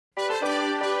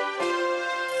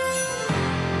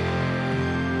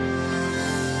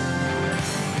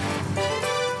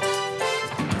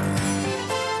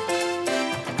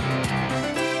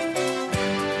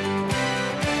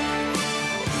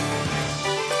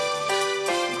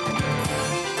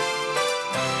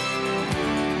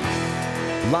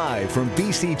Live from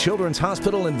BC Children's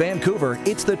Hospital in Vancouver,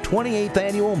 it's the 28th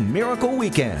Annual Miracle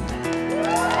Weekend.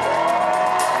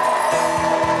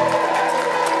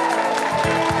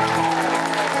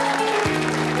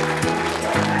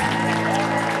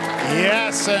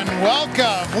 Yes, and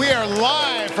welcome. We are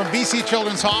live from BC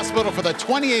Children's Hospital for the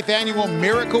 28th Annual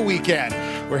Miracle Weekend.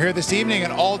 We're here this evening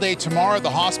and all day tomorrow at the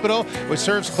hospital, which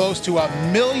serves close to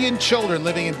 1 million children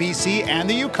living in BC and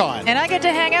the Yukon. And I get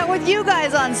to hang out with you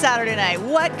guys on Saturday night.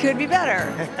 What could be better?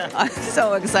 I'm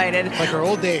so excited. Like our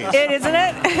old days. Isn't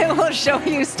it? We'll show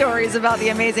you stories about the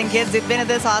amazing kids who've been at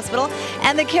this hospital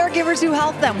and the caregivers who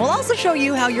help them. We'll also show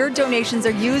you how your donations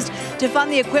are used to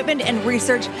fund the equipment and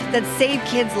research that save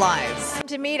kids' lives.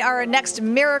 To meet our next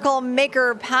Miracle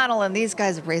Maker panel, and these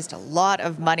guys have raised a lot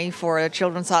of money for a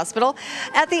children's hospital.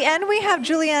 At the end, we have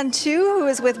Julianne Tu, who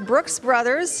is with Brooks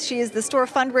Brothers. She is the store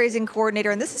fundraising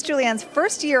coordinator, and this is Julianne's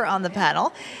first year on the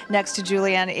panel. Next to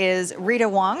Julianne is Rita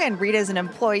Wong, and Rita is an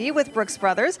employee with Brooks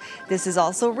Brothers. This is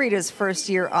also Rita's first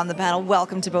year on the panel.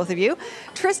 Welcome to both of you.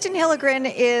 Tristan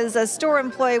Hillegren is a store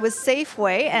employee with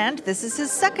Safeway, and this is his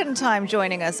second time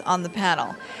joining us on the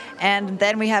panel. And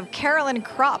then we have Carolyn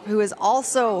Kropp, who is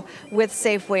also with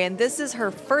Safeway, and this is her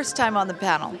first time on the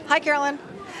panel. Hi, Carolyn.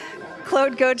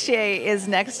 Claude Gauthier is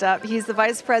next up. He's the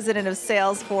Vice President of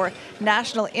Sales for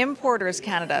National Importers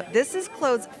Canada. This is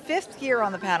Claude's 5th year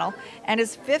on the panel and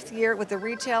his 5th year with the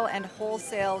Retail and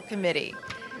Wholesale Committee.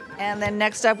 And then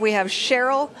next up we have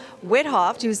Cheryl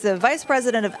Withoft, who's the Vice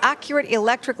President of Accurate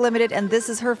Electric Limited, and this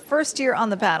is her first year on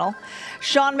the panel.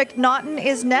 Sean McNaughton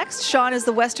is next. Sean is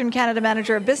the Western Canada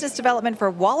Manager of Business Development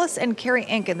for Wallace & Carey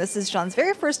Inc., and this is Sean's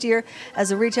very first year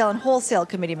as a Retail and Wholesale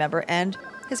Committee member and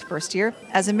his first year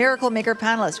as a Miracle Maker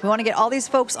panelist. We want to get all these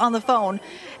folks on the phone.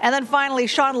 And then finally,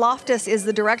 Sean Loftus is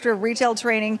the Director of Retail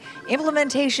Training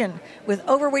Implementation with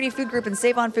Overweighty Food Group and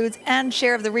Save On Foods and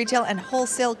Chair of the Retail and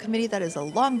Wholesale Committee. That is a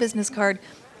long business card.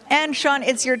 And Sean,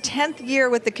 it's your 10th year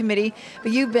with the committee,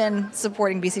 but you've been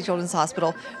supporting BC Children's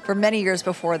Hospital for many years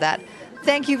before that.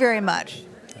 Thank you very much.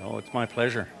 Oh, it's my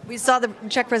pleasure. We saw the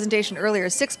check presentation earlier,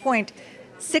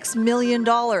 $6.6 million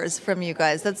from you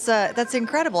guys. That's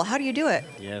incredible. How do you do it?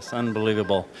 Yes,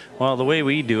 unbelievable. Well, the way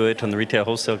we do it on the Retail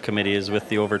Wholesale Committee is with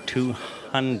the over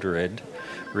 200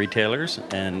 retailers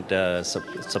and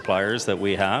suppliers that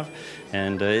we have,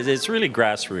 and it's really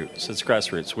grassroots. It's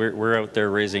grassroots. We're out there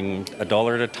raising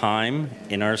 $1 at a time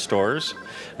in our stores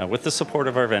with the support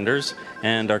of our vendors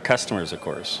and our customers, of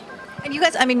course. And you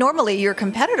guys, I mean, normally your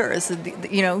competitors,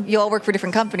 you know, you all work for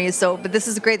different companies, but this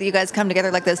is great that you guys come together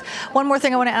like this. One more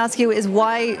thing I want to ask you is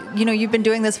why, you know, you've been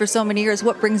doing this for so many years.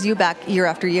 What brings you back year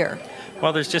after year?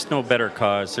 Well, there's just no better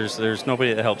cause. There's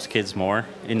nobody that helps kids more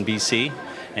in BC.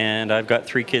 And I've got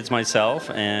 3 kids myself,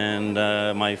 and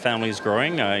my family's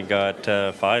growing. I got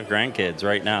 5 grandkids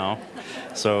right now.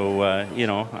 So, you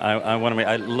know, I want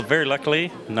to very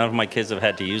luckily, none of my kids have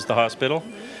had to use the hospital.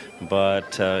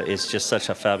 But it's just such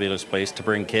a fabulous place to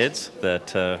bring kids that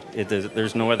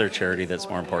there's no other charity that's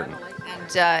more important.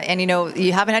 And you know,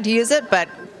 you haven't had to use it, but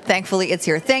thankfully it's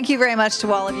here. Thank you very much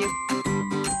to all of you.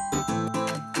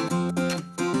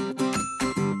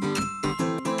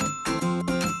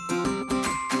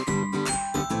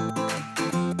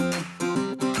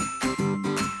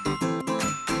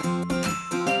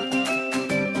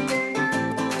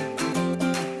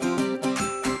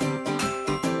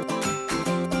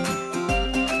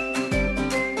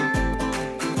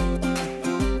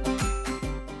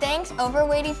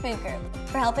 Overweighty Food Group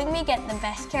for helping me get the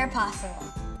best care possible,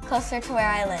 closer to where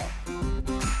I live.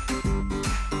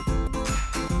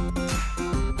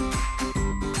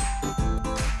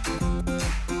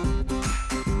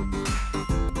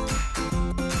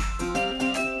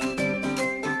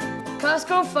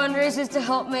 Costco fundraises to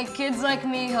help make kids like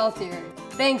me healthier.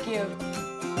 Thank you.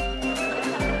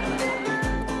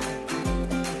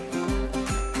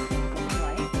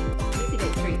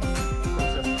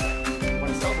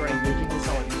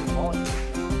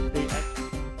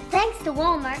 Thanks to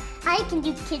Walmart, I can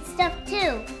do kid stuff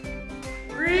too.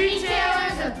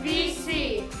 Retailers of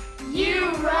BC,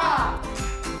 you rock!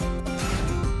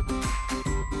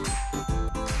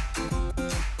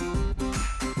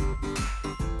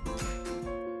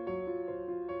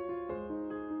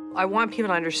 I want people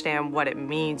to understand what it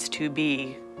means to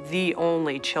be the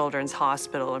only children's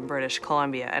hospital in British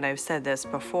Columbia, and I've said this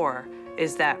before,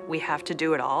 is that we have to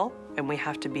do it all and we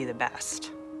have to be the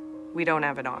best. We don't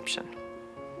have an option.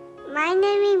 My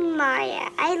name is Maya.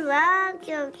 I love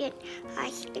Children's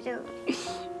Hospital.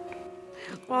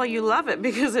 Well, you love it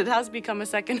because it has become a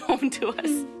second home to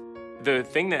us. The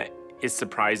thing that is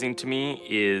surprising to me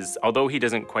is, although he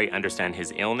doesn't quite understand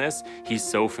his illness, he's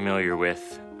so familiar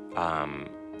with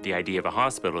the idea of a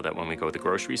hospital that when we go to the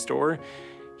grocery store,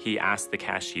 he asks the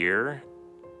cashier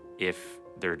if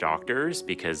they're doctors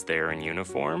because they're in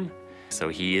uniform. So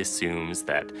he assumes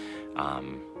that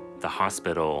the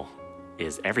hospital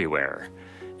is everywhere.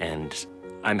 And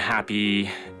I'm happy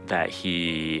that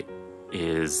he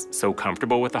is so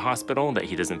comfortable with the hospital that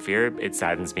he doesn't fear it. It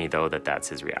saddens me, though, that that's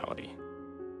his reality.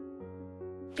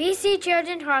 BC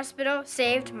Children's Hospital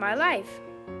saved my life.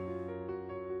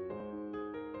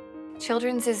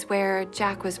 Children's is where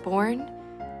Jack was born.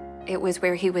 It was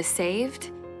where he was saved.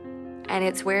 And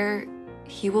it's where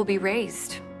he will be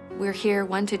raised. We're here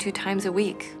 1 to 2 times a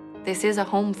week. This is a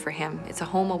home for him. It's a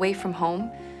home away from home.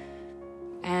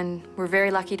 And we're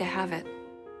very lucky to have it.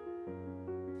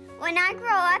 When I grow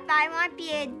up, I want to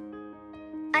be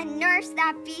a nurse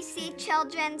at BC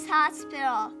Children's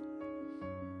Hospital.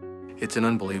 It's an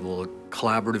unbelievable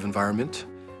collaborative environment,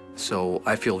 so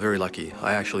I feel very lucky.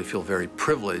 I actually feel very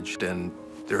privileged, and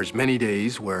there's many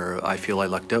days where I feel I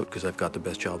lucked out because I've got the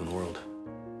best job in the world.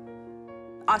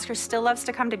 Oscar still loves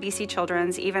to come to BC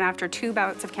Children's even after 2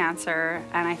 bouts of cancer,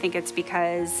 and I think it's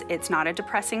because it's not a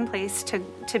depressing place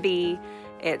to be.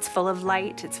 It's full of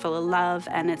light, it's full of love,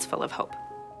 and it's full of hope.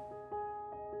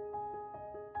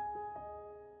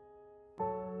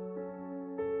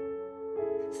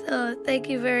 So thank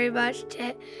you very much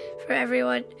for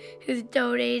everyone who's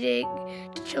donating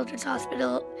to Children's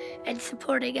Hospital and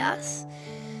supporting us.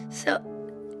 So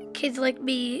kids like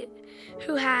me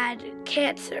who had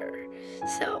cancer.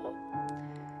 So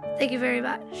thank you very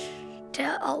much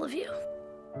to all of you.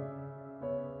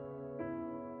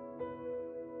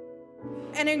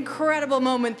 An incredible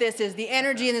moment this is, the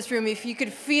energy in this room, if you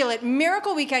could feel it.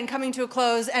 Miracle Weekend coming to a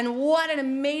close, and what an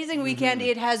amazing weekend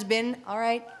it has been. All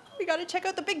right, we got to check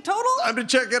out the big total. Time to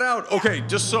check it out. Okay,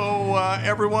 just so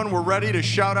everyone, we're ready to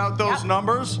shout out those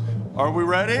numbers. Are we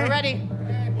ready? We're ready.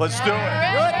 Let's do it.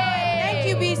 Ready. Thank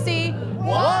you, BC.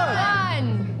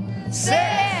 1, 6,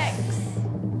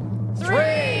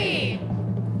 3,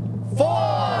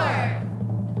 4,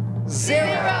 0,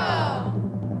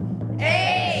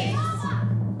 8.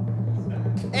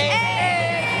 There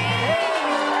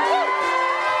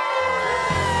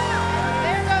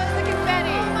goes the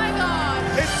confetti. Oh my God.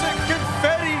 It's a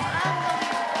confetti.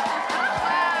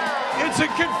 It's a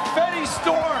confetti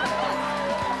storm.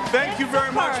 Thank you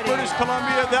very much, British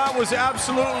Columbia. That was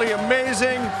absolutely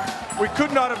amazing. We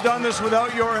could not have done this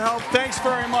without your help. Thanks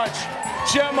very much,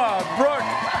 Gemma, Brooke,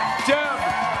 Deb,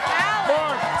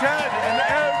 Mark, Ted, and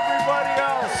everybody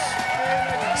else.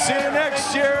 See you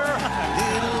next year.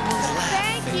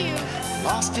 Thank you.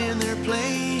 Lost in their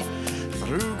play,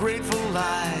 through grateful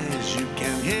eyes, you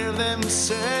can hear them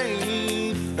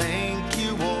say, thank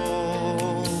you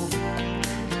all.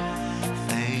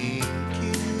 Thank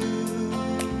you.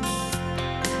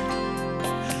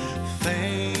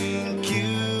 Thank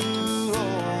you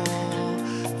all.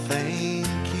 Thank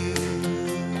you.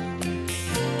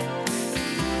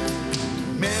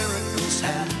 Miracles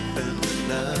happen with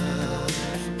love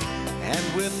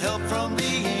and with help from the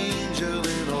angel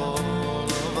in all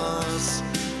of us.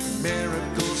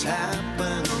 Miracles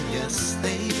happen, oh yes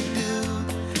they do.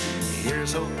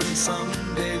 Here's hoping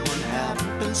someday one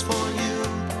happens for you,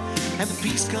 and the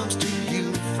peace comes to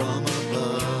you from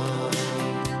above.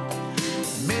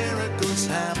 Miracles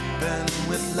happen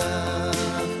with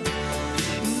love.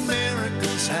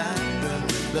 Miracles happen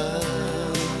with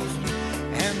love,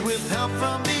 and with help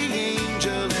from the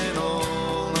angel in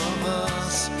all of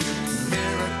us.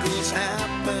 Miracles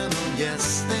happen, oh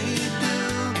yes they do.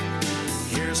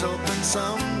 Here's hoping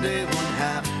someday one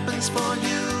happens for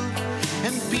you,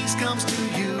 and peace comes to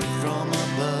you from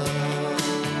above.